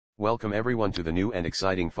Welcome everyone to the new and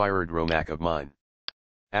exciting FireRed ROM of mine.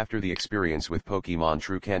 After the experience with Pokemon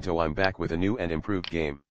True Kanto, I'm back with a new and improved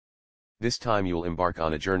game. This time you'll embark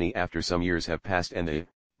on a journey after some years have passed and the,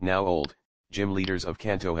 now old, gym leaders of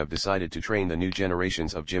Kanto have decided to train the new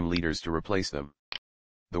generations of gym leaders to replace them.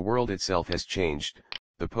 The world itself has changed,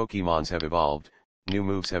 the Pokemons have evolved, new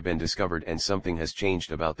moves have been discovered and something has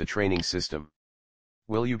changed about the training system.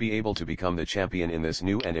 Will you be able to become the champion in this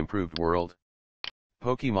new and improved world?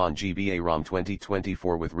 Pokemon GBA ROM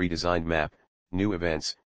 2024 with redesigned map, new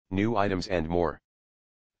events, new items and more.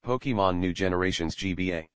 Pokemon New Generations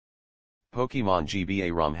GBA. Pokemon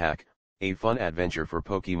GBA ROM Hack, a fun adventure for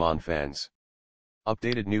Pokemon fans.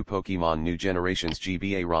 Updated new Pokemon New Generations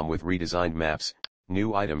GBA ROM with redesigned maps,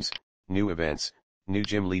 new items, new events, new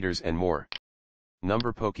gym leaders and more.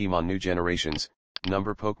 Number Pokemon New Generations,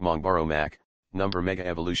 number Pokemon Borrow Mac, number Mega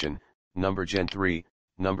Evolution, number Gen 3,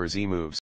 number Z moves.